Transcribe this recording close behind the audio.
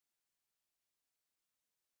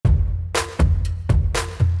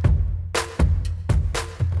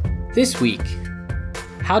This week,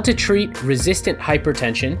 how to treat resistant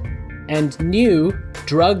hypertension and new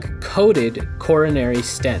drug-coated coronary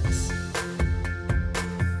stents.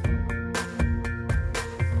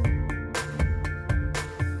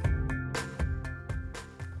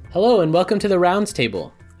 Hello and welcome to The Rounds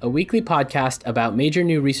Table, a weekly podcast about major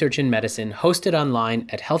new research in medicine hosted online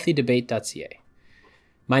at healthydebate.ca.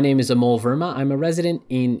 My name is Amol Verma. I'm a resident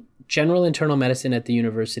in General Internal Medicine at the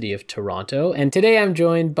University of Toronto, and today I'm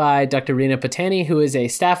joined by Dr. Reena Patani, who is a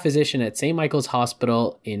staff physician at St. Michael's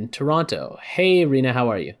Hospital in Toronto. Hey, Reena, how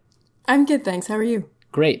are you? I'm good, thanks. How are you?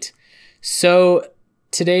 Great. So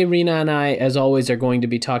today, Reena and I, as always, are going to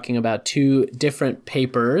be talking about two different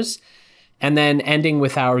papers and then ending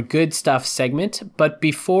with our good stuff segment. But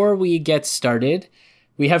before we get started,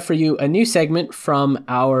 we have for you a new segment from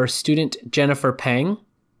our student, Jennifer Peng.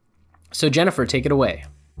 So Jennifer, take it away.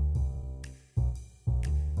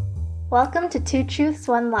 Welcome to Two Truths,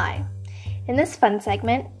 One Lie. In this fun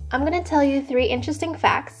segment, I'm going to tell you 3 interesting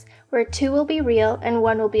facts where 2 will be real and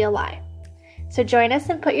 1 will be a lie. So join us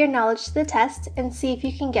and put your knowledge to the test and see if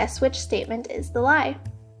you can guess which statement is the lie.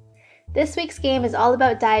 This week's game is all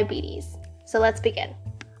about diabetes. So let's begin.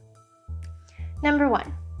 Number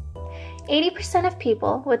 1. 80% of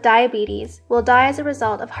people with diabetes will die as a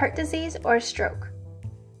result of heart disease or stroke.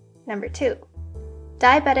 Number 2.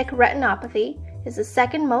 Diabetic retinopathy is the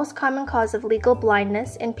second most common cause of legal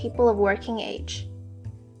blindness in people of working age.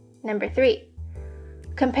 Number 3.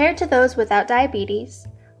 Compared to those without diabetes,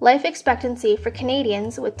 life expectancy for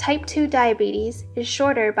Canadians with type 2 diabetes is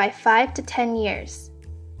shorter by 5 to 10 years.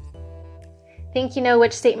 Think you know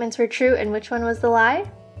which statements were true and which one was the lie?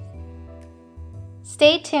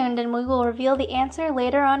 Stay tuned and we will reveal the answer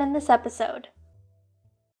later on in this episode.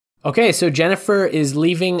 Okay, so Jennifer is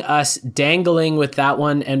leaving us dangling with that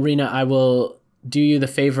one, and Reena, I will do you the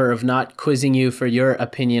favor of not quizzing you for your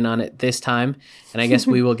opinion on it this time, and I guess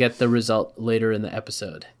we will get the result later in the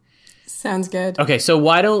episode. Sounds good. Okay, so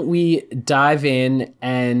why don't we dive in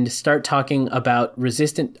and start talking about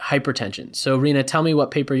resistant hypertension? So Reena, tell me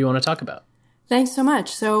what paper you want to talk about. Thanks so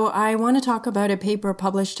much. So I want to talk about a paper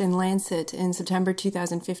published in Lancet in September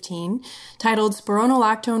 2015 titled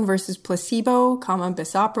Spironolactone versus placebo,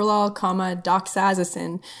 bisoprolol,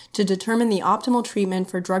 doxazosin to determine the optimal treatment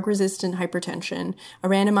for drug-resistant hypertension, a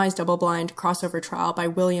randomized double-blind crossover trial by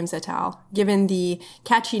Williams et al., given the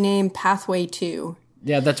catchy name Pathway 2.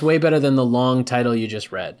 Yeah, that's way better than the long title you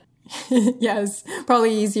just read. Yes,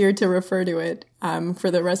 probably easier to refer to it for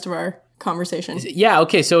the rest of our conversation. Yeah,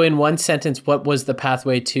 okay. So in one sentence, what was the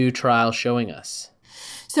Pathway 2 trial showing us?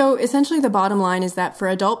 So essentially the bottom line is that for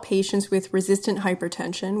adult patients with resistant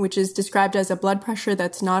hypertension, which is described as a blood pressure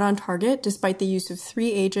that's not on target despite the use of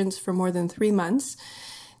 3 agents for more than 3 months,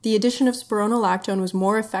 the addition of spironolactone was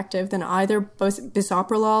more effective than either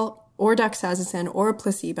bisoprolol or doxazosin or a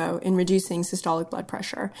placebo in reducing systolic blood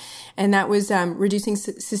pressure. And that was reducing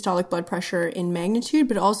systolic blood pressure in magnitude,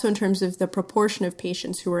 but also in terms of the proportion of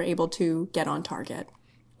patients who were able to get on target.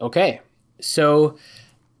 Okay, so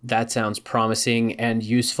that sounds promising and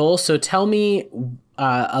useful. So tell me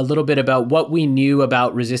a little bit about what we knew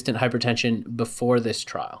about resistant hypertension before this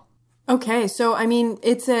trial. Okay, so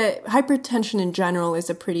hypertension in general is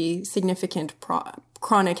a pretty significant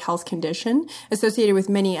chronic health condition associated with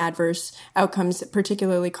many adverse outcomes,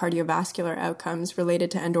 particularly cardiovascular outcomes related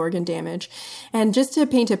to end organ damage. And just to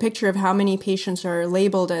paint a picture of how many patients are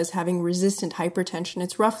labeled as having resistant hypertension,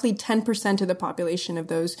 it's roughly 10% of the population of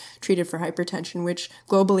those treated for hypertension, which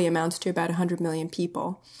globally amounts to about 100 million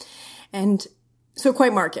people. And so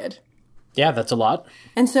quite marked. Yeah, that's a lot.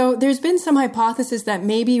 And so there's been some hypothesis that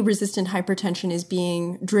maybe resistant hypertension is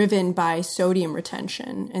being driven by sodium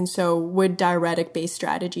retention. And so would diuretic-based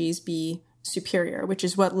strategies be superior, which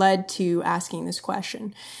is what led to asking this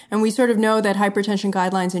question. And we sort of know that hypertension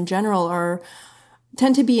guidelines in general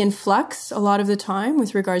tend to be in flux a lot of the time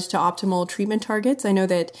with regards to optimal treatment targets. I know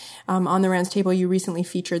that on the Rounds Table, you recently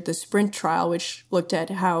featured the SPRINT trial, which looked at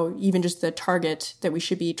how even just the target that we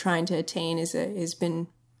should be trying to attain has been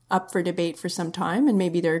up for debate for some time, and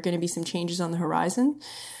maybe there are going to be some changes on the horizon.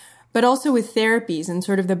 But also with therapies, and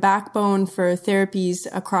sort of the backbone for therapies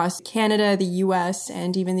across Canada, the US,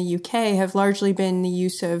 and even the UK have largely been the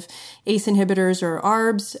use of ACE inhibitors or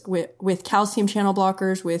ARBs with calcium channel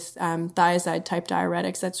blockers, with thiazide-type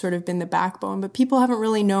diuretics. That's sort of been the backbone. But people haven't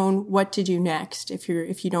really known what to do next if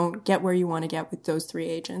you don't get where you want to get with those 3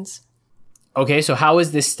 agents. Okay, so how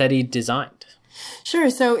is this study designed? Sure.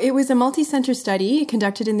 So it was a multi-center study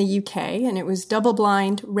conducted in the UK, and it was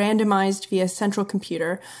double-blind, randomized via central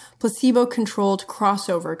computer, placebo-controlled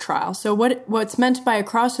crossover trial. So what's meant by a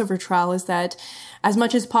crossover trial is that as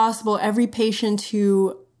much as possible, every patient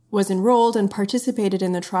who was enrolled and participated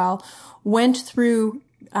in the trial went through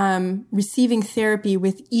receiving therapy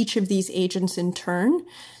with each of these agents in turn.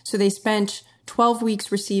 So they spent 12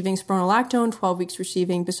 weeks receiving spironolactone, 12 weeks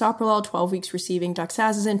receiving bisoprolol, 12 weeks receiving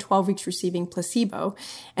doxazosin, 12 weeks receiving placebo.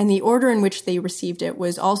 And the order in which they received it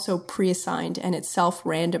was also pre-assigned and itself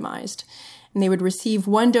randomized. And they would receive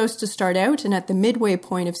one dose to start out, and at the midway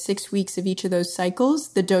point of 6 weeks of each of those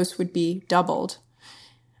cycles, the dose would be doubled.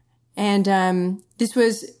 And this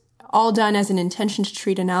was all done as an intention to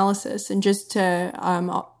treat analysis. And just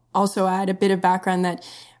to also add a bit of background that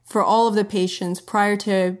for all of the patients prior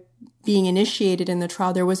to being initiated in the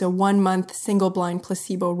trial, there was a 1-month single-blind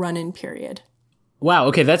placebo run-in period. Wow.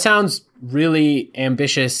 Okay. That sounds really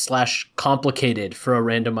ambitious / complicated for a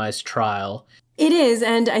randomized trial. It is.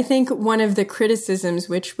 And I think one of the criticisms,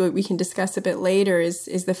 which we can discuss a bit later,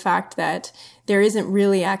 is the fact that there isn't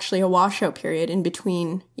really actually a washout period in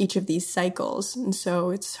between each of these cycles. And so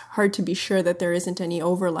it's hard to be sure that there isn't any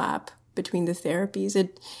overlap between the therapies.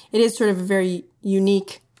 It is sort of a very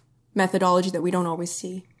unique methodology that we don't always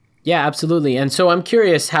see. Yeah, absolutely. And so I'm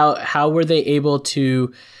curious, how were they able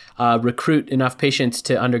to recruit enough patients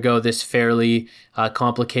to undergo this fairly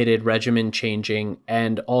complicated regimen changing,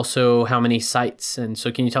 and also how many sites? And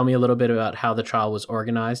so can you tell me a little bit about how the trial was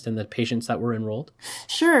organized and the patients that were enrolled?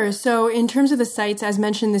 Sure. So in terms of the sites, as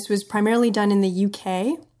mentioned, this was primarily done in the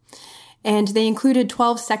UK. And they included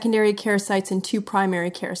 12 secondary care sites and 2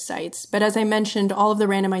 primary care sites. But as I mentioned, all of the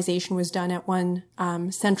randomization was done at one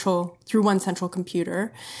central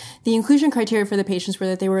computer. The inclusion criteria for the patients were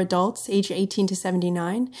that they were adults, aged 18 to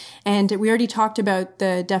 79. And we already talked about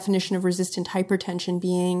the definition of resistant hypertension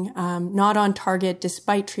being not on target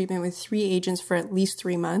despite treatment with 3 agents for at least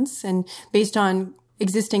 3 months. And based on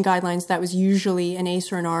existing guidelines, that was usually an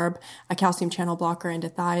ACE or an ARB, a calcium channel blocker, and a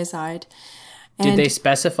thiazide. Did they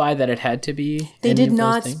specify that it had to be? They did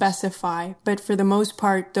not specify, but for the most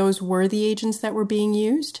part, those were the agents that were being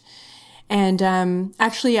used. And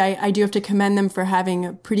actually, I do have to commend them for having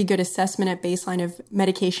a pretty good assessment at baseline of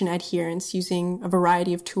medication adherence using a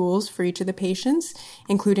variety of tools for each of the patients,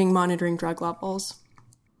 including monitoring drug levels.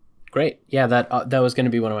 Great. Yeah, that was going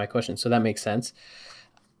to be one of my questions, so that makes sense.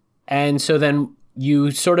 And so then you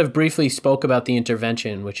sort of briefly spoke about the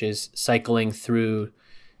intervention, which is cycling through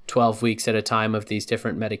 12 weeks at a time of these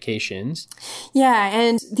different medications. Yeah,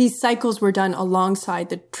 and these cycles were done alongside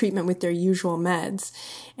the treatment with their usual meds.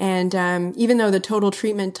 And even though the total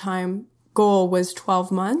treatment time goal was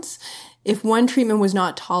 12 months, if one treatment was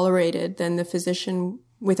not tolerated, then the physician,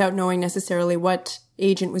 without knowing necessarily what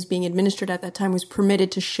agent was being administered at that time, was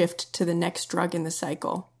permitted to shift to the next drug in the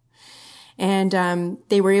cycle. And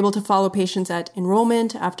they were able to follow patients at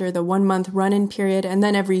enrollment after the 1-month run-in period, and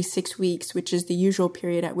then every 6 weeks, which is the usual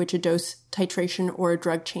period at which a dose titration or a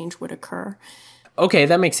drug change would occur. Okay,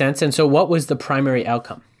 that makes sense. And so what was the primary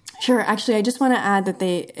outcome? Sure. Actually, I just want to add that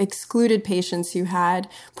they excluded patients who had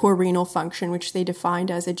poor renal function, which they defined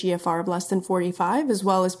as a GFR of less than 45, as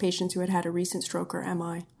well as patients who had had a recent stroke or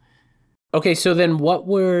MI. Okay, so then what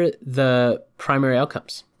were the primary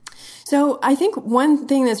outcomes? So I think one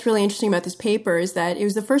thing that's really interesting about this paper is that it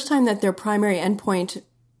was the first time that their primary endpoint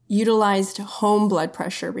utilized home blood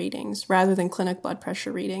pressure readings rather than clinic blood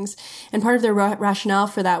pressure readings. And part of their rationale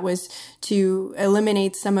for that was to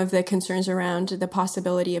eliminate some of the concerns around the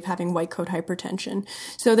possibility of having white coat hypertension.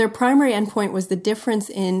 So their primary endpoint was the difference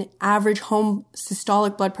in average home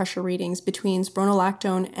systolic blood pressure readings between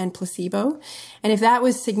spironolactone and placebo. And if that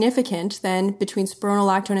was significant, then between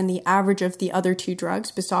spironolactone and the average of the other 2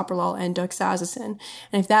 drugs, bisoprolol and doxazosin.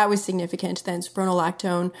 And if that was significant, then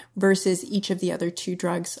spironolactone versus each of the other 2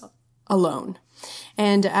 drugs alone.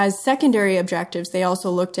 And as secondary objectives, they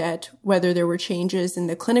also looked at whether there were changes in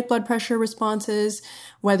the clinic blood pressure responses,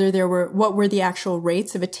 what were the actual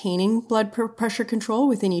rates of attaining blood pressure control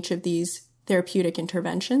within each of these therapeutic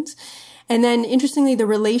interventions. And then, interestingly, the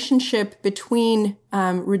relationship between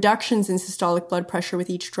reductions in systolic blood pressure with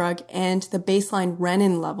each drug and the baseline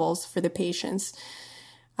renin levels for the patients,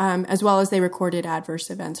 as well as they recorded adverse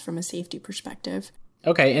events from a safety perspective.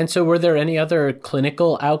 Okay, and so were there any other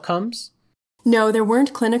clinical outcomes? No, there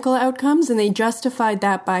weren't clinical outcomes, and they justified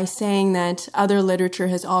that by saying that other literature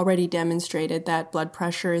has already demonstrated that blood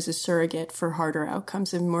pressure is a surrogate for harder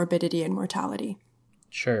outcomes of morbidity and mortality.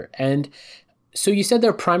 Sure. And so you said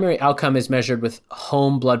their primary outcome is measured with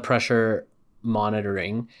home blood pressure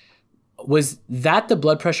monitoring. Was that the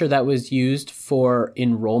blood pressure that was used for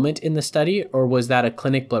enrollment in the study, or was that a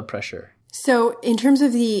clinic blood pressure? So in terms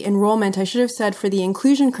of the enrollment, I should have said for the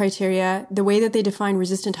inclusion criteria, the way that they defined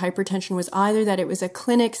resistant hypertension was either that it was a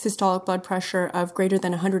clinic systolic blood pressure of greater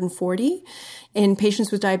than 140. In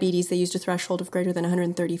patients with diabetes, they used a threshold of greater than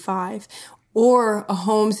 135. Or a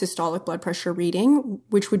home systolic blood pressure reading,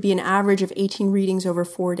 which would be an average of 18 readings over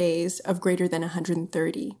 4 days of greater than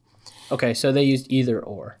 130. Okay, so they used either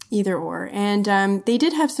or. Either or. And they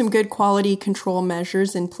did have some good quality control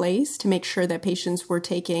measures in place to make sure that patients were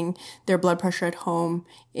taking their blood pressure at home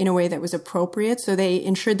in a way that was appropriate. So they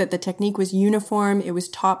ensured that the technique was uniform, it was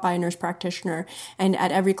taught by a nurse practitioner, and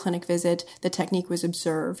at every clinic visit, the technique was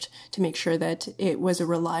observed to make sure that it was a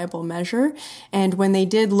reliable measure. And when they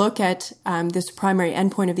did look at this primary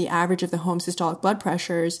endpoint of the average of the home systolic blood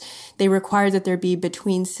pressures, they required that there be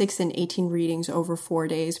between 6 and 18 readings over 4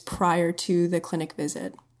 days prior to the clinic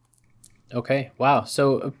visit. Okay, wow.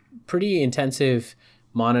 So a pretty intensive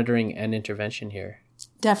monitoring and intervention here.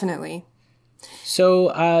 Definitely.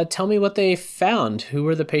 So tell me what they found. Who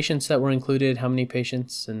were the patients that were included? How many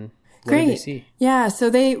patients? And what did they see? Yeah, so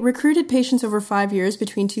they recruited patients over 5 years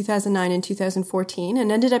between 2009 and 2014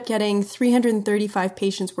 and ended up getting 335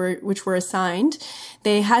 patients which were assigned.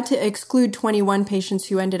 They had to exclude 21 patients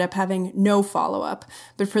who ended up having no follow-up.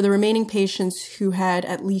 But for the remaining patients who had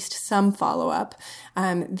at least some follow-up,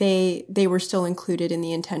 they were still included in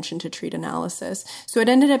the intention to treat analysis. So it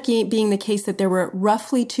ended up being the case that there were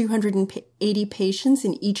roughly 280 patients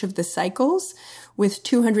in each of the cycles, with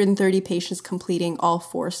 230 patients completing all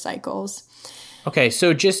 4 cycles. Okay,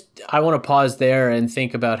 so I want to pause there and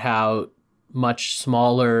think about how much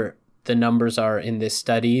smaller the numbers are in this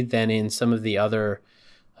study than in some of the other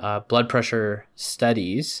blood pressure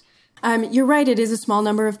studies. You're right, it is a small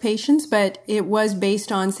number of patients, but it was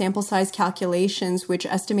based on sample size calculations, which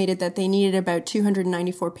estimated that they needed about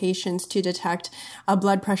 294 patients to detect a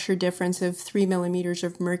blood pressure difference of 3 millimeters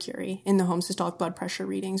of mercury in the home systolic blood pressure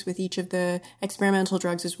readings with each of the experimental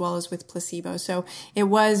drugs as well as with placebo. So it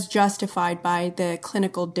was justified by the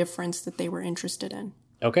clinical difference that they were interested in.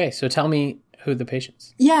 Okay, so tell me who the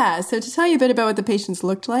patients? Yeah, so to tell you a bit about what the patients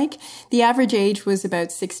looked like, the average age was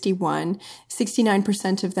about 61.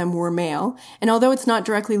 69% of them were male. And although it's not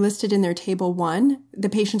directly listed in their table 1, the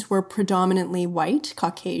patients were predominantly white,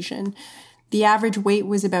 Caucasian. The average weight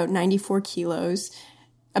was about 94 kilos.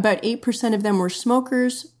 About 8% of them were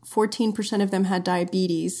smokers, 14% of them had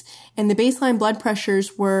diabetes, and the baseline blood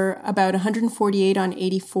pressures were about 148 on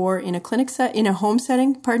 84 in a home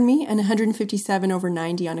setting, and 157 over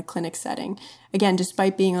 90 on a clinic setting. Again,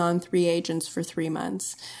 despite being on 3 agents for 3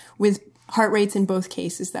 months, with heart rates in both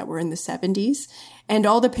cases that were in the 70s. And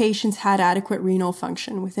all the patients had adequate renal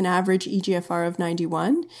function with an average eGFR of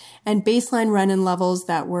 91 and baseline renin levels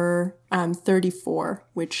that were 34,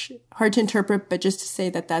 which hard to interpret, but just to say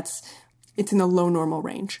that it's in the low normal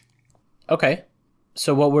range. Okay.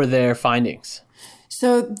 So what were their findings?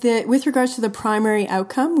 So with regards to the primary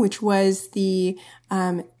outcome, which was the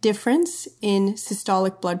difference in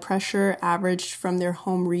systolic blood pressure averaged from their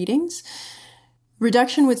home readings,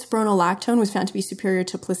 reduction with spironolactone was found to be superior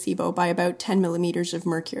to placebo by about 10 millimeters of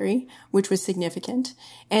mercury, which was significant.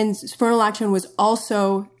 And spironolactone was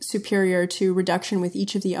also superior to reduction with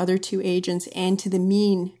each of the other 2 agents and to the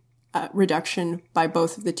mean reduction by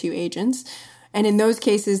both of the 2 agents. And in those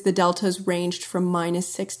cases, the deltas ranged from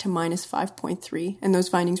 -6 to -5.3, and those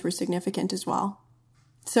findings were significant as well.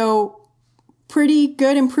 So pretty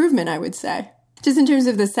good improvement, I would say. Just in terms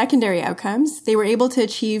of the secondary outcomes, they were able to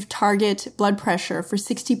achieve target blood pressure for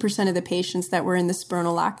 60% of the patients that were in the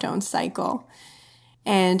spironolactone cycle.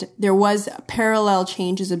 And there was parallel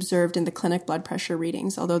changes observed in the clinic blood pressure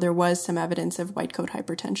readings, although there was some evidence of white coat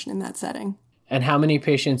hypertension in that setting. And how many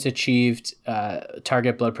patients achieved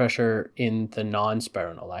target blood pressure in the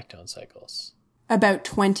non-spironolactone cycles? About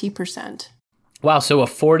 20%. Wow, so a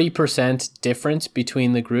 40% difference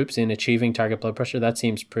between the groups in achieving target blood pressure, that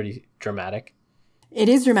seems pretty dramatic. It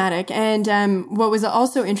is dramatic. And what was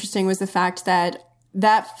also interesting was the fact that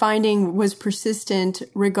that finding was persistent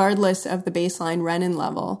regardless of the baseline renin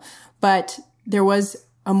level. But there was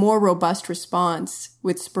a more robust response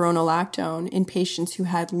with spironolactone in patients who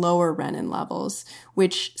had lower renin levels,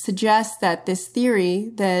 which suggests that this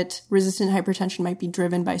theory that resistant hypertension might be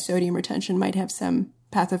driven by sodium retention might have some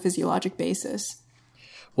pathophysiologic basis.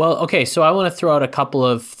 Well, okay, so I want to throw out a couple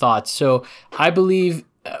of thoughts. So I believe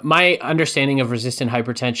my understanding of resistant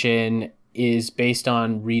hypertension is based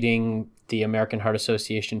on reading the American Heart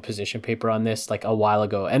Association position paper on this like a while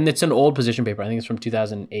ago. And it's an old position paper. I think it's from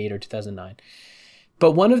 2008 or 2009.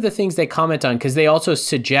 But one of the things they comment on, because they also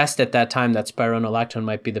suggest at that time that spironolactone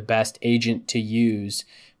might be the best agent to use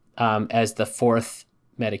as the 4th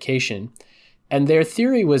medication. And their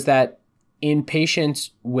theory was that in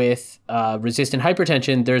patients with resistant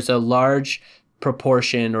hypertension, there's a large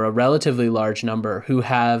proportion or a relatively large number who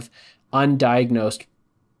have undiagnosed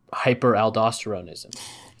hyperaldosteronism.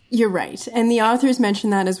 You're right. And the authors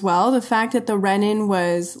mentioned that as well. The fact that the renin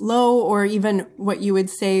was low, or even what you would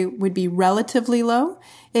say would be relatively low,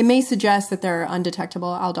 it may suggest that there are undetectable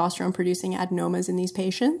aldosterone-producing adenomas in these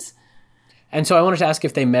patients. And so I wanted to ask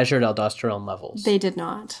if they measured aldosterone levels. They did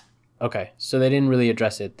not. Okay. So they didn't really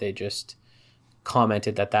address it. They just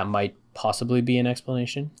commented that that might possibly be an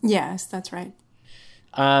explanation? Yes, that's right.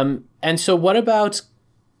 And so what about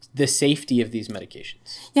the safety of these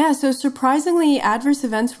medications? Yeah, so surprisingly, adverse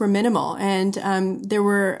events were minimal. And there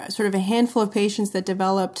were sort of a handful of patients that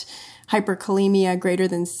developed hyperkalemia greater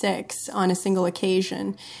than 6 on a single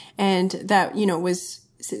occasion. And that, was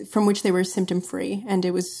from which they were symptom-free, and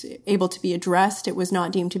it was able to be addressed. It was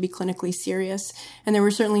not deemed to be clinically serious. And there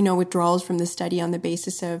were certainly no withdrawals from the study on the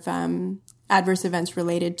basis of adverse events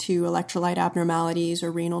related to electrolyte abnormalities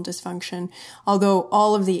or renal dysfunction, although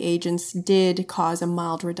all of the agents did cause a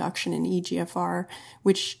mild reduction in eGFR,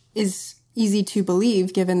 which is easy to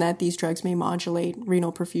believe given that these drugs may modulate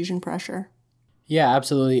renal perfusion pressure. Yeah,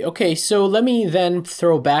 absolutely. Okay, so let me then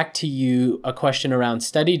throw back to you a question around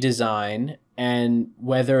study design and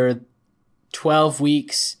whether 12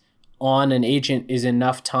 weeks on an agent is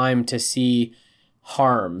enough time to see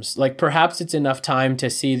harms. Like perhaps it's enough time to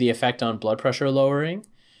see the effect on blood pressure lowering,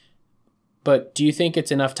 but do you think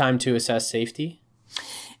it's enough time to assess safety?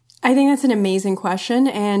 I think that's an amazing question,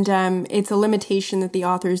 and it's a limitation that the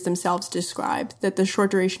authors themselves describe, that the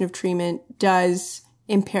short duration of treatment does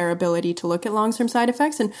impair ability to look at long-term side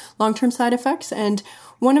effects. And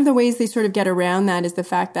one of the ways they sort of get around that is the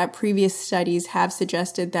fact that previous studies have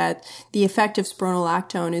suggested that the effect of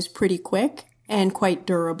spironolactone is pretty quick and quite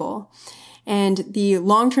durable. And the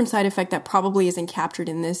long-term side effect that probably isn't captured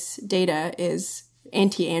in this data is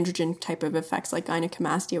anti-androgen type of effects like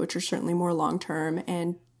gynecomastia, which are certainly more long-term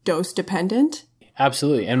and dose-dependent.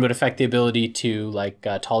 Absolutely, and would affect the ability to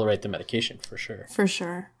tolerate the medication for sure. For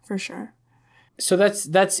sure. So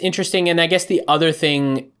that's interesting. And I guess the other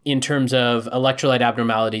thing in terms of electrolyte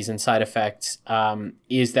abnormalities and side effects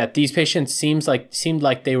is that these patients seemed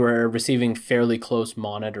like they were receiving fairly close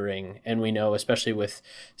monitoring. And we know, especially with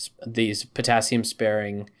these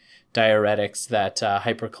potassium-sparing diuretics, that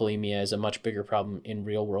hyperkalemia is a much bigger problem in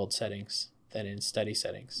real-world settings than in study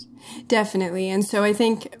settings. Definitely. And so I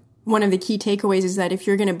think one of the key takeaways is that if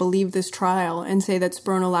you're going to believe this trial and say that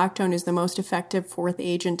spironolactone is the most effective fourth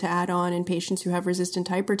agent to add on in patients who have resistant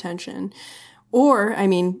hypertension, or,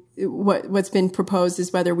 what's been proposed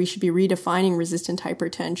is whether we should be redefining resistant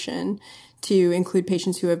hypertension to include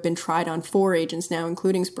patients who have been tried on 4 agents now,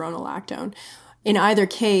 including spironolactone. In either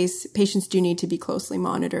case, patients do need to be closely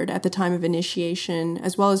monitored at the time of initiation,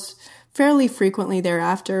 as well as fairly frequently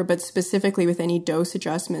thereafter, but specifically with any dose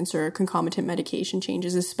adjustments or concomitant medication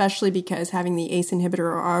changes, especially because having the ACE inhibitor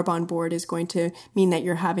or ARB on board is going to mean that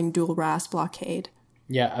you're having dual RAS blockade.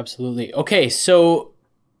 Yeah, absolutely. Okay, so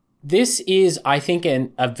this is, I think,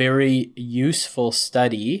 a very useful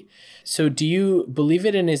study. So do you believe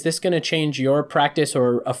it, and is this going to change your practice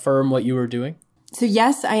or affirm what you were doing? So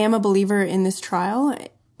yes, I am a believer in this trial,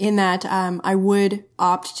 in that I would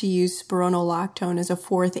opt to use spironolactone as a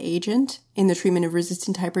fourth agent in the treatment of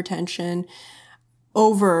resistant hypertension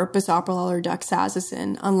over bisoprolol or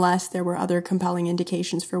dexazocin, unless there were other compelling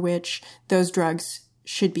indications for which those drugs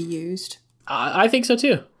should be used. I think so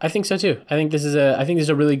too. I think this is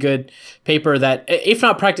a really good paper that, if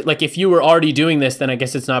not practice, like if you were already doing this, then I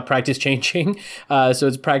guess it's not practice changing. So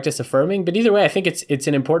it's practice affirming. But either way, I think it's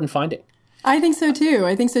an important finding. I think so too,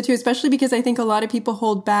 especially because I think a lot of people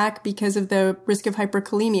hold back because of the risk of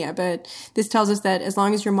hyperkalemia. But this tells us that as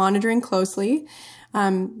long as you're monitoring closely,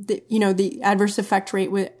 the adverse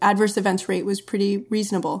events rate was pretty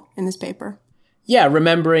reasonable in this paper. Yeah,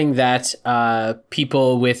 remembering that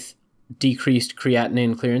people with decreased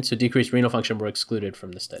creatinine clearance, so decreased renal function, were excluded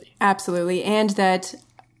from the study. Absolutely, and that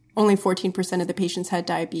only 14% of the patients had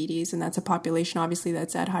diabetes, and that's a population, obviously,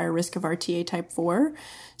 that's at higher risk of RTA type 4.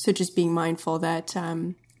 So just being mindful that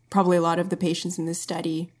probably a lot of the patients in this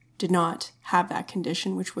study did not have that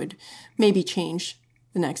condition, which would maybe change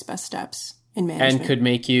the next best steps in management. And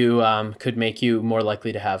could make you more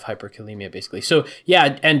likely to have hyperkalemia, basically. So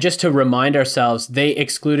yeah, and just to remind ourselves, they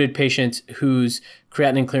excluded patients whose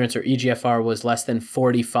creatinine clearance or eGFR was less than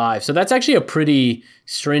 45. So that's actually a pretty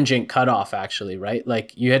stringent cutoff, actually, right?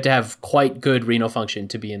 Like you had to have quite good renal function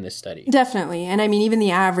to be in this study. Definitely. And even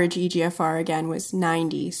the average eGFR, again, was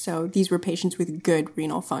 90. So these were patients with good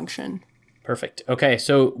renal function. Perfect. Okay,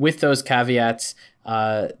 so with those caveats,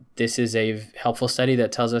 this is a helpful study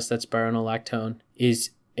that tells us that spironolactone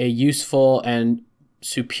is a useful and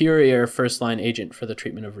superior first-line agent for the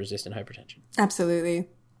treatment of resistant hypertension. Absolutely.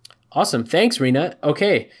 Awesome. Thanks, Rena.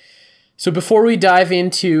 Okay, so before we dive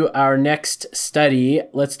into our next study,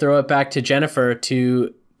 let's throw it back to Jennifer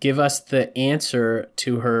to give us the answer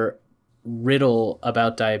to her riddle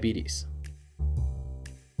about diabetes.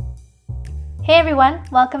 Hey everyone,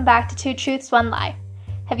 welcome back to Two Truths, One Lie.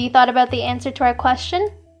 Have you thought about the answer to our question?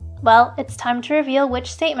 Well, it's time to reveal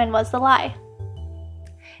which statement was the lie.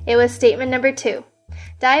 It was statement number 2.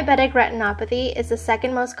 Diabetic retinopathy is the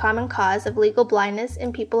second most common cause of legal blindness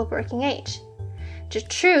in people of working age. The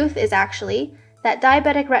truth is actually that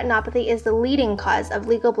diabetic retinopathy is the leading cause of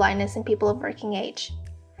legal blindness in people of working age.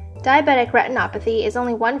 Diabetic retinopathy is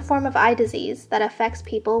only one form of eye disease that affects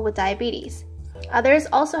people with diabetes. Others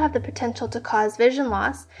also have the potential to cause vision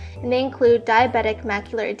loss, and they include diabetic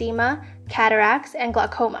macular edema, cataracts, and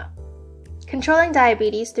glaucoma. Controlling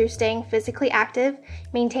diabetes through staying physically active,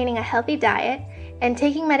 maintaining a healthy diet, and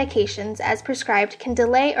taking medications as prescribed can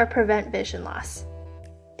delay or prevent vision loss.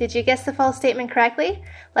 Did you guess the full statement correctly?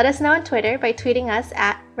 Let us know on Twitter by tweeting us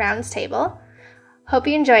at RoundsTable. Hope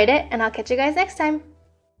you enjoyed it, and I'll catch you guys next time.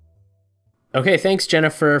 Okay, thanks,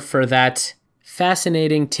 Jennifer, for that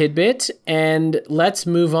fascinating tidbit, and let's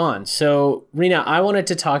move on. So, Rena, I wanted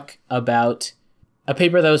to talk about a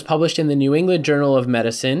paper that was published in the New England Journal of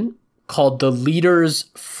Medicine called the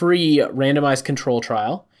Leaders-Free Randomized Control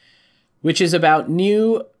Trial, which is about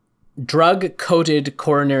new drug-coated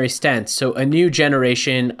coronary stents, so a new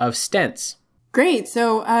generation of stents. Great.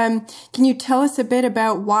 So can you tell us a bit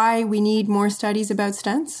about why we need more studies about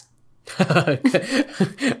stents?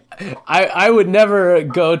 I would never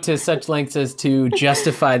go to such lengths as to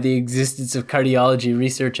justify the existence of cardiology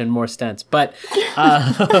research and more stents, but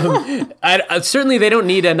certainly they don't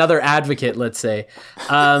need another advocate, let's say.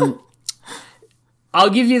 I'll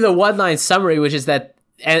give you the one-line summary, which is that,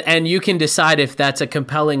 and you can decide if that's a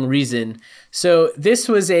compelling reason. So this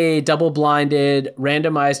was a double-blinded,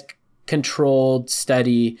 randomized, controlled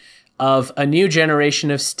study of a new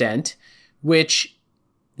generation of stent, which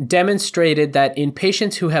demonstrated that in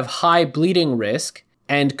patients who have high bleeding risk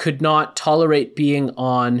and could not tolerate being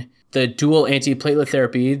on the dual antiplatelet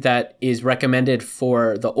therapy that is recommended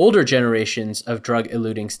for the older generations of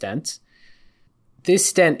drug-eluting stents, this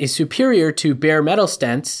stent is superior to bare metal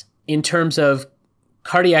stents in terms of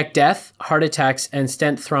cardiac death, heart attacks, and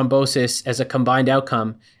stent thrombosis as a combined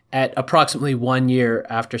outcome at approximately 1 year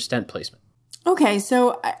after stent placement. Okay,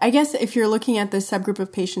 so I guess if you're looking at the subgroup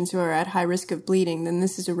of patients who are at high risk of bleeding, then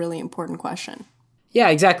this is a really important question. Yeah,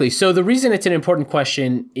 exactly. So the reason it's an important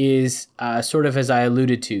question is sort of as I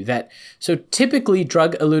alluded to, that so typically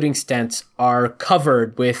drug-eluting stents are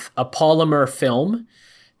covered with a polymer film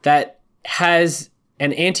that has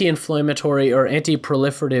an anti-inflammatory or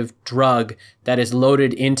anti-proliferative drug that is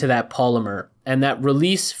loaded into that polymer, and that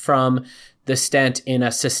release from the stent in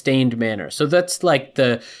a sustained manner. So that's like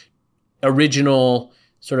the original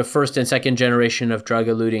sort of first and second generation of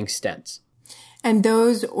drug-eluting stents. And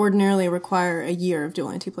those ordinarily require a year of dual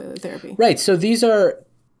antiplatelet therapy. Right. So these are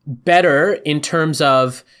better in terms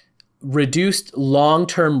of reduced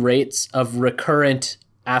long-term rates of recurrent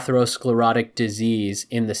atherosclerotic disease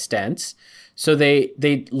in the stents. So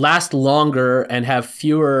they last longer and have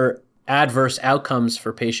fewer adverse outcomes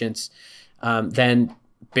for patients than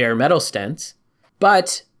bare metal stents.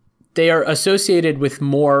 But they are associated with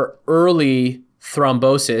more early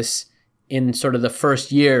thrombosis in sort of the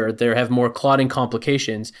first year. They have more clotting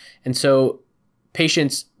complications. And so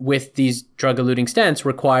patients with these drug-eluting stents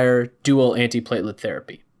require dual antiplatelet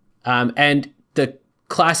therapy. And the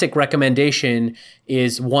classic recommendation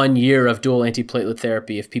is 1 year of dual antiplatelet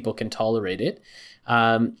therapy if people can tolerate it.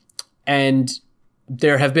 And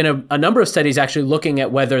there have been a number of studies actually looking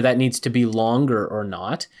at whether that needs to be longer or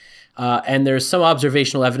not. And there's some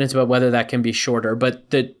observational evidence about whether that can be shorter, but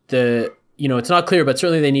it's not clear, but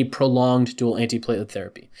certainly they need prolonged dual antiplatelet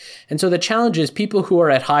therapy. And so the challenge is people who are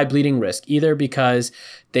at high bleeding risk, either because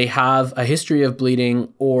they have a history of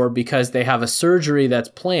bleeding or because they have a surgery that's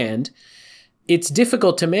planned, it's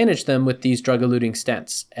difficult to manage them with these drug-eluting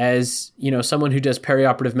stents. As someone who does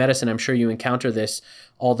perioperative medicine, I'm sure you encounter this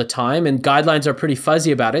all the time, and guidelines are pretty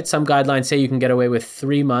fuzzy about it. Some guidelines say you can get away with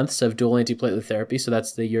 3 months of dual antiplatelet therapy, so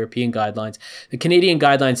that's the European guidelines. The Canadian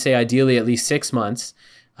guidelines say ideally at least 6 months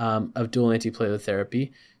of dual antiplatelet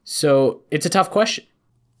therapy. So it's a tough question.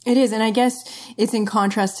 It is, and I guess it's in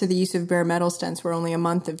contrast to the use of bare metal stents where only a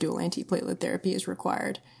month of dual antiplatelet therapy is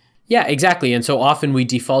required. Yeah, exactly. And so often we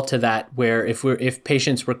default to that, where if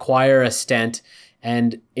patients require a stent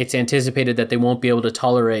and it's anticipated that they won't be able to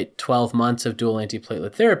tolerate 12 months of dual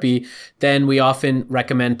antiplatelet therapy, then we often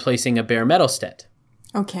recommend placing a bare metal stent.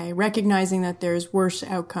 Okay, recognizing that there's worse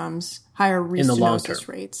outcomes, higher in the long term restenosis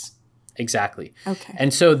rates. Exactly. Okay.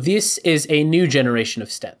 And so this is a new generation of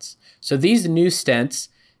stents. So these new stents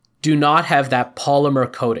do not have that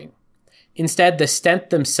polymer coating. Instead, the stent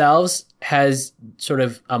themselves has sort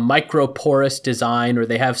of a microporous design, or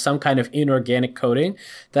they have some kind of inorganic coating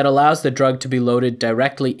that allows the drug to be loaded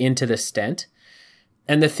directly into the stent.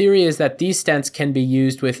 And the theory is that these stents can be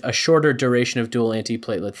used with a shorter duration of dual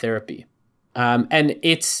antiplatelet therapy. And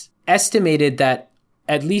it's estimated that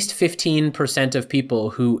at least 15% of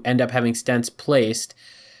people who end up having stents placed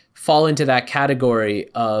fall into that category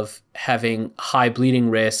of having high bleeding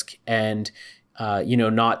risk and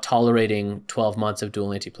not tolerating 12 months of dual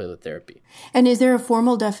antiplatelet therapy. And is there a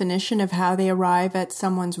formal definition of how they arrive at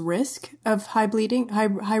someone's risk of high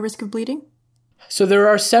risk of bleeding? So there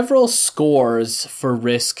are several scores for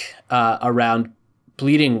risk around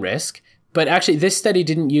bleeding risk. But actually, this study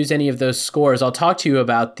didn't use any of those scores. I'll talk to you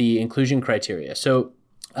about the inclusion criteria. So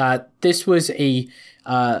this was a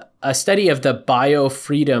study of the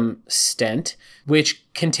Biofreedom stent, which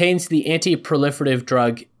contains the anti-proliferative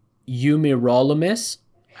drug Umirolimus.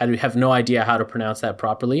 I have no idea how to pronounce that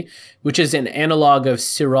properly, which is an analog of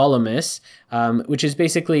sirolimus, which is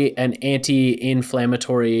basically an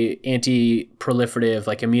anti-inflammatory, anti-proliferative,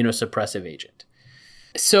 like immunosuppressive agent.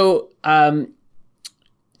 So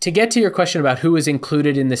to get to your question about who was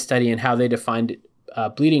included in the study and how they defined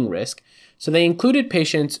bleeding risk, so they included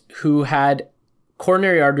patients who had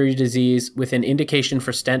coronary artery disease with an indication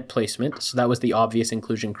for stent placement. So that was the obvious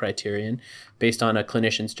inclusion criterion based on a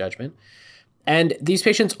clinician's judgment. And these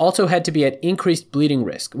patients also had to be at increased bleeding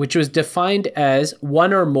risk, which was defined as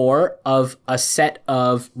one or more of a set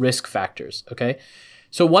of risk factors, okay?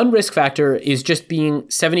 So one risk factor is just being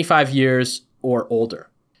 75 years or older.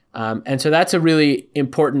 And so that's a really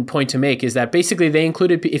important point to make, is that basically they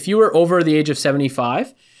included, if you were over the age of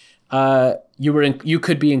 75, you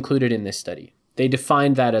could be included in this study. They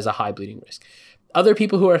defined that as a high bleeding risk. Other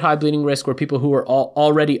people who are at high bleeding risk were people who were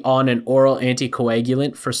already on an oral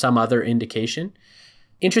anticoagulant for some other indication.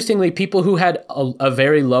 Interestingly, people who had a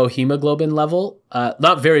very low hemoglobin level,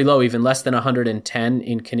 not very low, even less than 110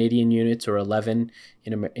 in Canadian units or 11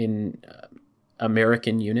 in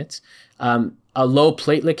American units, a low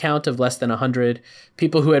platelet count of less than 100,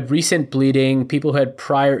 people who had recent bleeding, people who had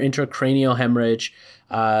prior intracranial hemorrhage,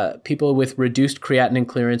 people with reduced creatinine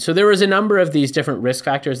clearance. So there was a number of these different risk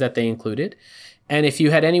factors that they included. And if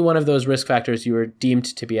you had any one of those risk factors, you were deemed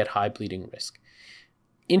to be at high bleeding risk.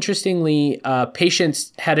 Interestingly,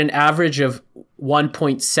 patients had an average of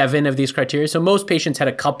 1.7 of these criteria. So most patients had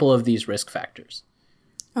a couple of these risk factors.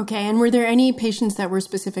 Okay. And were there any patients that were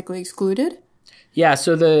specifically excluded? Yeah,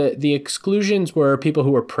 so the exclusions were people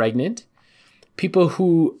who were pregnant, people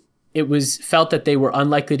who it was felt that they were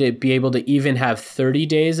unlikely to be able to even have 30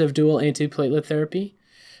 days of dual antiplatelet therapy,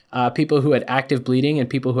 people who had active bleeding, and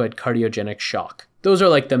people who had cardiogenic shock. Those are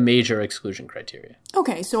like the major exclusion criteria.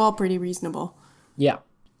 Okay, so all pretty reasonable. Yeah.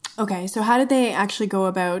 Okay, so how did they actually go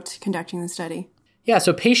about conducting the study? Yeah,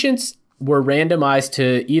 so patients were randomized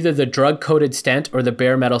to either the drug-coated stent or the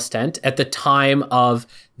bare metal stent at the time of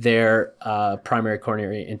their primary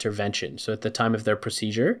coronary intervention, so at the time of their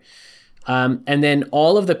procedure. And then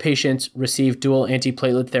all of the patients received dual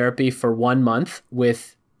antiplatelet therapy for 1 month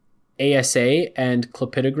with ASA and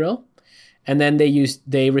clopidogrel. And then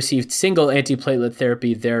they received single antiplatelet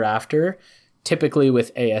therapy thereafter, typically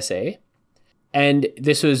with ASA. And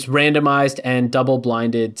this was randomized and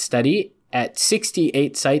double-blinded study at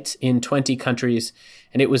 68 sites in 20 countries,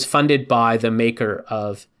 and it was funded by the maker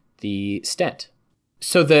of the stent.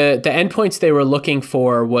 So the endpoints they were looking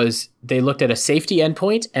for was, they looked at a safety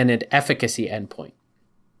endpoint and an efficacy endpoint.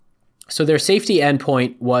 So their safety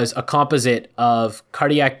endpoint was a composite of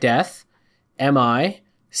cardiac death, MI,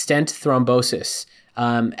 stent thrombosis,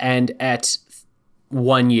 and at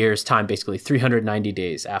 1 year's time, basically 390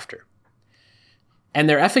 days after. And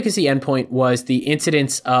their efficacy endpoint was the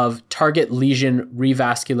incidence of target lesion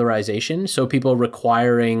revascularization, so people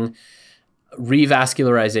requiring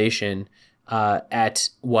revascularization at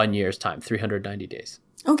 1 year's time, 390 days.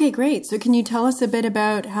 Okay, great. So can you tell us a bit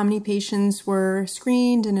about how many patients were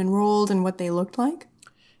screened and enrolled and what they looked like?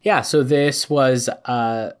 Yeah, so this was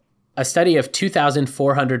a study of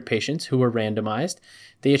 2,400 patients who were randomized.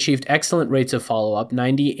 They achieved excellent rates of follow-up.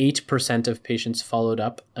 98% of patients followed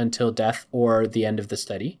up until death or the end of the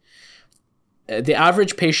study. The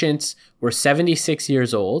average patients were 76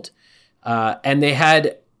 years old, and they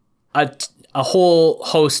had a whole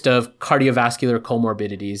host of cardiovascular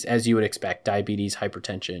comorbidities, as you would expect, diabetes,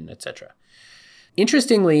 hypertension, etc.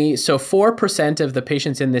 Interestingly, so 4% of the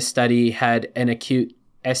patients in this study had an acute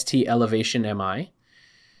ST elevation MI.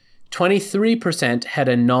 23% had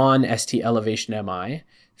a non-ST elevation MI.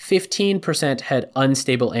 15% had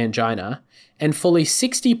unstable angina. And fully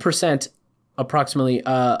 60% approximately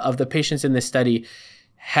of the patients in this study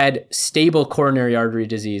had stable coronary artery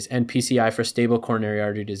disease and PCI for stable coronary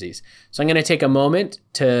artery disease. So I'm going to take a moment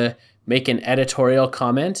to make an editorial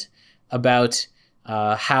comment about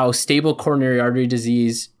how stable coronary artery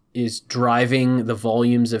disease is driving the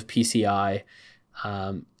volumes of PCI.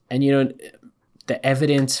 The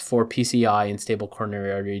evidence for PCI and stable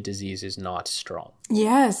coronary artery disease is not strong.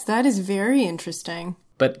 Yes, that is very interesting.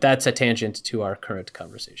 But that's a tangent to our current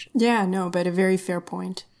conversation. Yeah, no, but a very fair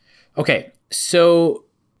point. Okay, so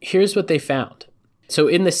here's what they found. So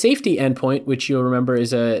in the safety endpoint, which you'll remember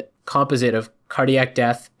is a composite of cardiac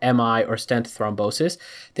death, MI, or stent thrombosis,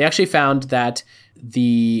 they actually found that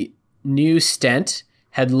the new stent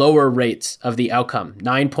had lower rates of the outcome,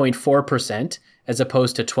 9.4% as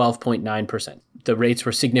opposed to 12.9%. The rates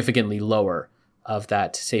were significantly lower of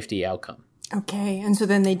that safety outcome. Okay, and so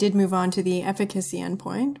then they did move on to the efficacy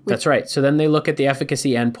endpoint. That's right. So then they look at the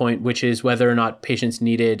efficacy endpoint, which is whether or not patients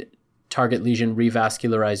needed target lesion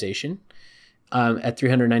revascularization at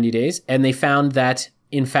 390 days. And they found that,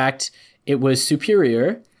 in fact, it was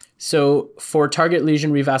superior. So for target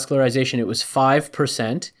lesion revascularization, it was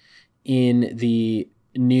 5% in the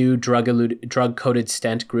new drug-coated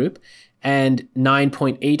stent group and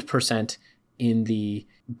 9.8% in the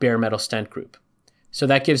bare metal stent group. So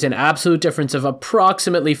that gives an absolute difference of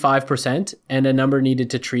approximately 5% and a number needed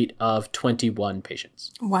to treat of 21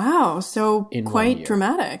 patients. Wow, so quite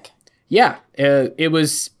dramatic. Yeah, it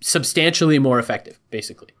was substantially more effective,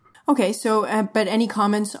 basically. Okay, so, but any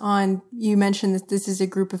comments on, you mentioned that this is a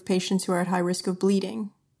group of patients who are at high risk of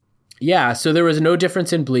bleeding. Yeah, so there was no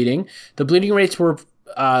difference in bleeding. The bleeding rates were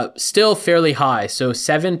still fairly high. So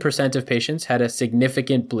 7% of patients had a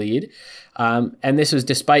significant bleed. And this was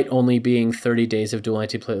despite only being 30 days of dual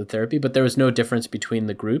antiplatelet therapy, but there was no difference between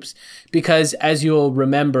the groups because, as you'll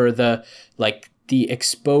remember, the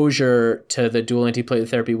exposure to the dual antiplatelet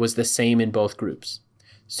therapy was the same in both groups.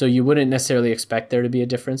 So you wouldn't necessarily expect there to be a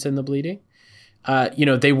difference in the bleeding.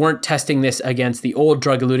 They weren't testing this against the old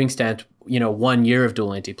drug-eluting stent, 1 year of dual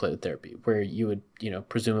antiplatelet therapy, where you would,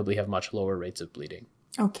 presumably have much lower rates of bleeding.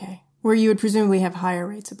 Okay. Where you would presumably have higher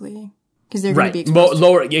rates of bleeding. Because they're right. going to be exposed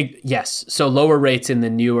lower, yes. So lower rates in the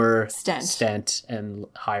newer stent and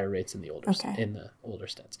higher rates in the older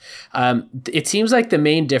stents. It seems like the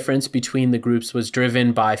main difference between the groups was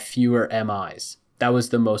driven by fewer MIs. That was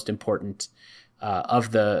the most important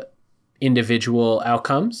of the individual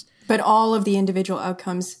outcomes. But all of the individual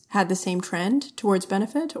outcomes had the same trend towards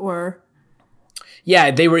benefit, or?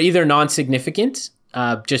 Yeah, they were either non-significant,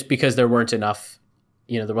 just because there weren't enough,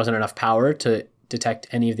 there wasn't enough power to detect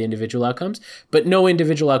any of the individual outcomes, but no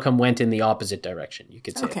individual outcome went in the opposite direction. You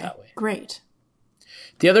could say it that way. Great.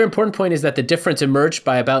 The other important point is that the difference emerged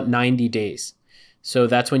by about 90 days. So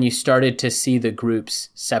that's when you started to see the groups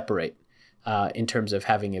separate in terms of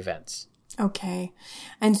having events. Okay.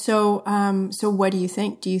 And so what do you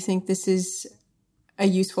think? Do you think this is a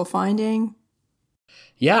useful finding?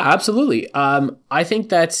 Yeah, absolutely. I think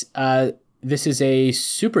that this is a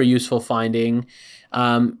super useful finding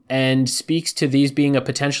and speaks to these being a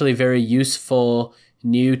potentially very useful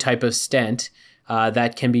new type of stent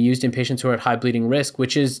that can be used in patients who are at high bleeding risk,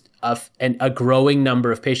 which is a growing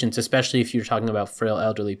number of patients, especially if you're talking about frail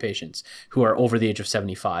elderly patients who are over the age of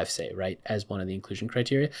 75, say, right, as one of the inclusion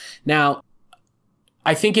criteria. Now,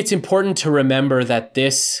 I think it's important to remember that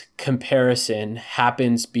this comparison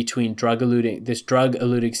happens between this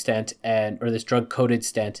drug-eluting stent this drug-coated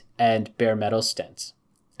stent and bare metal stents.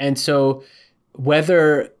 And so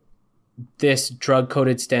whether this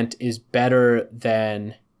drug-coated stent is better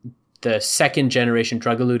than the second generation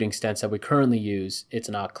drug-eluting stents that we currently use, it's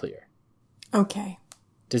not clear. Okay.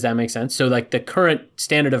 Does that make sense? So the current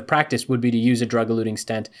standard of practice would be to use a drug-eluting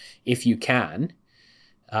stent if you can.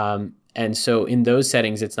 And so in those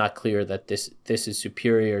settings, it's not clear that this is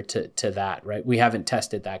superior to that, right? We haven't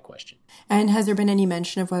tested that question. And has there been any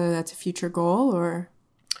mention of whether that's a future goal or?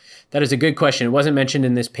 That is a good question. It wasn't mentioned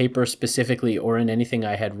in this paper specifically or in anything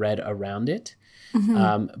I had read around it.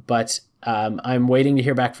 Mm-hmm. But I'm waiting to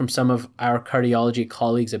hear back from some of our cardiology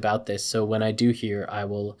colleagues about this. So when I do hear, I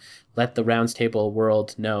will let the Roundtable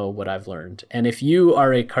world know what I've learned. And if you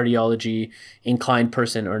are a cardiology inclined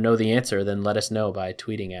person or know the answer, then let us know by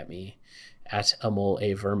tweeting at me at Amol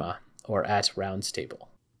A. Verma or at Roundtable.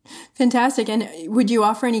 Fantastic. And would you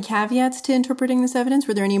offer any caveats to interpreting this evidence?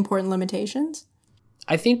 Were there any important limitations?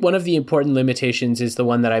 I think one of the important limitations is the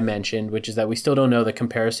one that I mentioned, which is that we still don't know the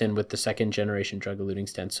comparison with the second generation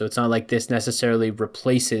drug-eluting stents. So it's not like this necessarily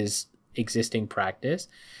replaces existing practice.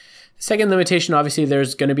 The second limitation, obviously,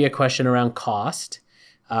 there's going to be a question around cost.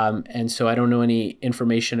 And so I don't know any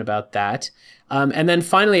information about that. And then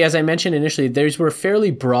finally, as I mentioned initially, these were fairly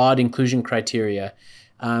broad inclusion criteria.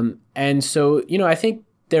 And so, I think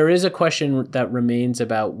there is a question that remains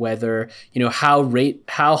about whether,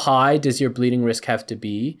 how high does your bleeding risk have to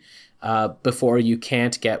be before you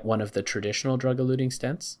can't get one of the traditional drug-eluting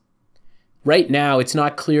stents? Right now, it's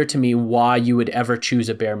not clear to me why you would ever choose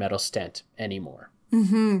a bare metal stent anymore.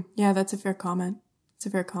 Mm-hmm. Yeah, that's a fair comment.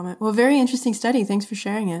 Well, very interesting study. Thanks for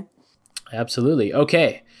sharing it. Absolutely.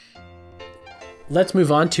 Okay. Let's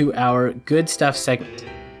move on to our good stuff segment.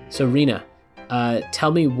 So, Rena,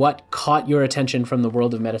 tell me what caught your attention from the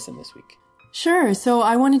world of medicine this week. Sure. So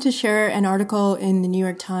I wanted to share an article in the New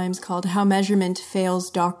York Times called How Measurement Fails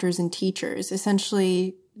Doctors and Teachers,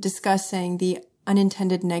 essentially discussing the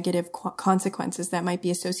unintended negative consequences that might be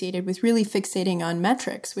associated with really fixating on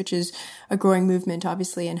metrics, which is a growing movement,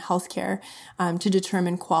 obviously, in healthcare to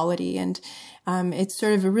determine quality. And it's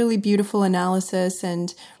sort of a really beautiful analysis,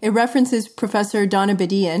 and it references Professor Donna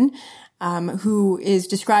Bedian, who is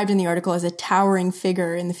described in the article as a towering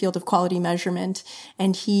figure in the field of quality measurement.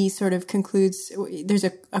 And he sort of concludes, there's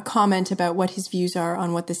a comment about what his views are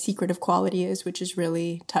on what the secret of quality is, which is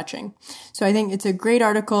really touching. So I think it's a great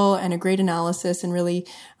article and a great analysis, and really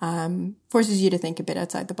forces you to think a bit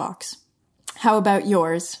outside the box. How about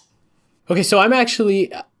yours? Okay, so I'm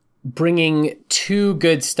actually bringing two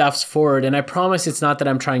good stuffs forward, and I promise it's not that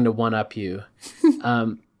I'm trying to one-up you.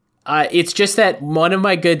 It's just that one of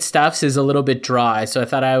my good stuffs is a little bit dry, so I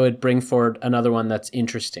thought I would bring forward another one that's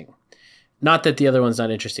interesting. Not that the other one's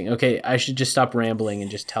not interesting. Okay, I should just stop rambling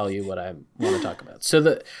and just tell you what I want to talk about.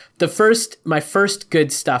 So my first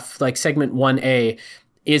good stuff, like segment 1A,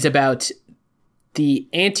 is about the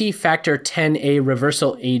anti-factor 10A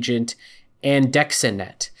reversal agent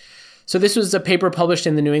andexanet. So this was a paper published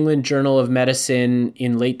in the New England Journal of Medicine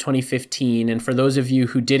in late 2015. And for those of you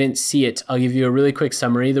who didn't see it, I'll give you a really quick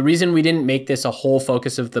summary. The reason we didn't make this a whole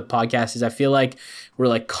focus of the podcast is I feel like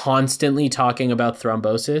we're constantly talking about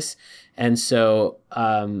thrombosis. And so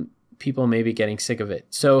people may be getting sick of it.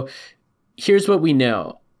 So here's what we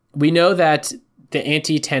know. We know that the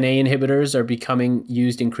anti-10A inhibitors are becoming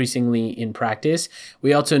used increasingly in practice.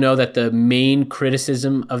 We also know that the main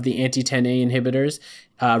criticism of the anti-10A inhibitors,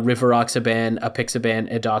 rivaroxaban,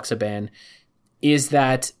 apixaban, edoxaban, is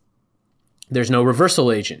that there's no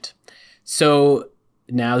reversal agent. So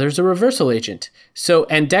now there's a reversal agent. So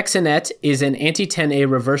andexanet is an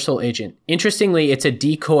anti-10A reversal agent. Interestingly, it's a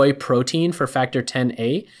decoy protein for factor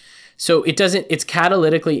 10A. So it's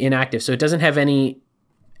catalytically inactive. So it doesn't have any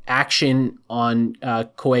action on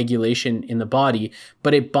coagulation in the body,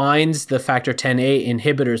 but it binds the factor 10A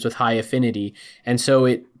inhibitors with high affinity. And so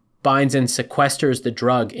it binds and sequesters the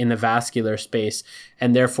drug in the vascular space,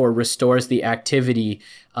 and therefore restores the activity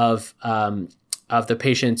of the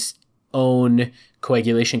patient's own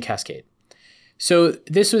coagulation cascade. So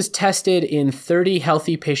this was tested in 30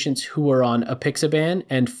 healthy patients who were on apixaban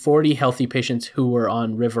and 40 healthy patients who were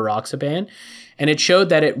on rivaroxaban. And it showed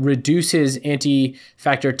that it reduces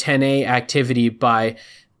anti-factor 10A activity by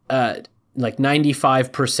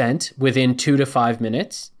 95% within 2 to 5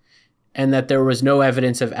 minutes, and that there was no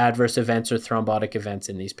evidence of adverse events or thrombotic events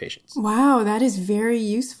in these patients. Wow, that is very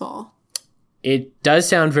useful. It does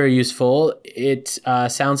sound very useful. It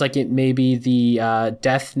sounds like it may be the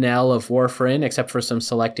death knell of warfarin, except for some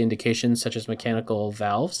select indications such as mechanical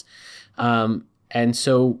valves. And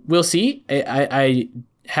so we'll see. I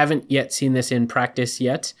haven't yet seen this in practice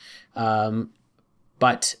yet,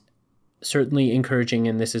 but certainly encouraging,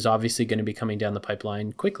 and this is obviously going to be coming down the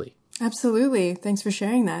pipeline quickly. Absolutely. Thanks for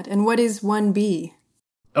sharing that. And what is 1B?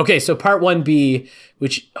 Okay, so part 1B,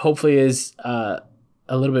 which hopefully is a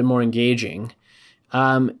little bit more engaging,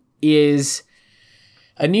 is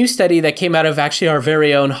a new study that came out of actually our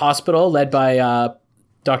very own hospital, led by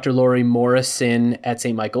Dr. Laurie Morrison at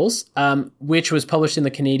St. Michael's, which was published in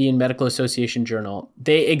the Canadian Medical Association Journal.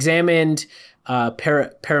 They examined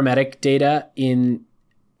paramedic data in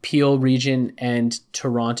Peel region and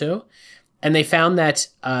Toronto, and they found that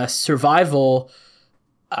survival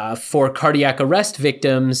for cardiac arrest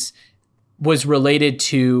victims was related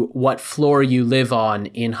to what floor you live on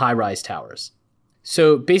in high-rise towers.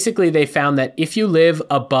 So basically they found that if you live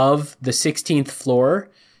above the 16th floor,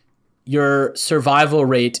 your survival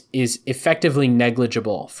rate is effectively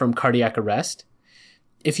negligible from cardiac arrest.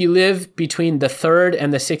 If you live between the 3rd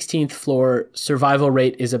and the 16th floor, survival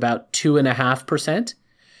rate is about 2.5%.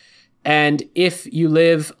 And if you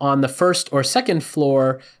live on the 1st or 2nd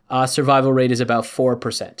floor, survival rate is about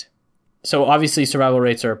 4%. So obviously survival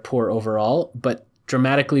rates are poor overall, but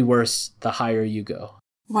dramatically worse the higher you go.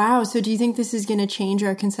 Wow. So do you think this is going to change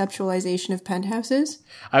our conceptualization of penthouses?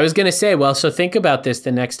 I was going to say, well, so think about this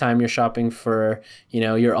the next time you're shopping for,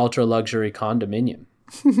 your ultra luxury condominium.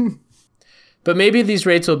 But maybe these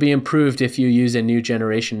rates will be improved if you use a new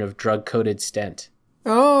generation of drug-coated stent.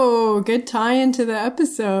 Oh, good tie into the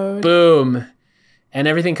episode. Boom. And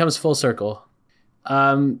everything comes full circle.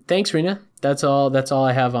 Thanks, Rena. That's all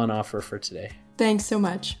I have on offer for today. Thanks so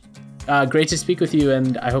much. Great to speak with you,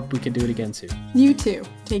 and I hope we can do it again soon. You too.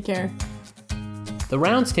 Take care. The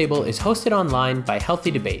Rounds Table is hosted online by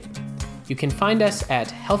Healthy Debate. You can find us at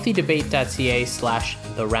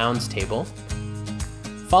healthydebate.ca/The Rounds Table.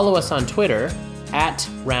 Follow us on Twitter at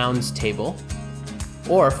Rounds Table,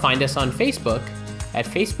 or find us on Facebook at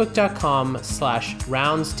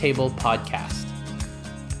facebook.com/Rounds Table Podcast.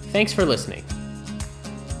 Thanks for listening.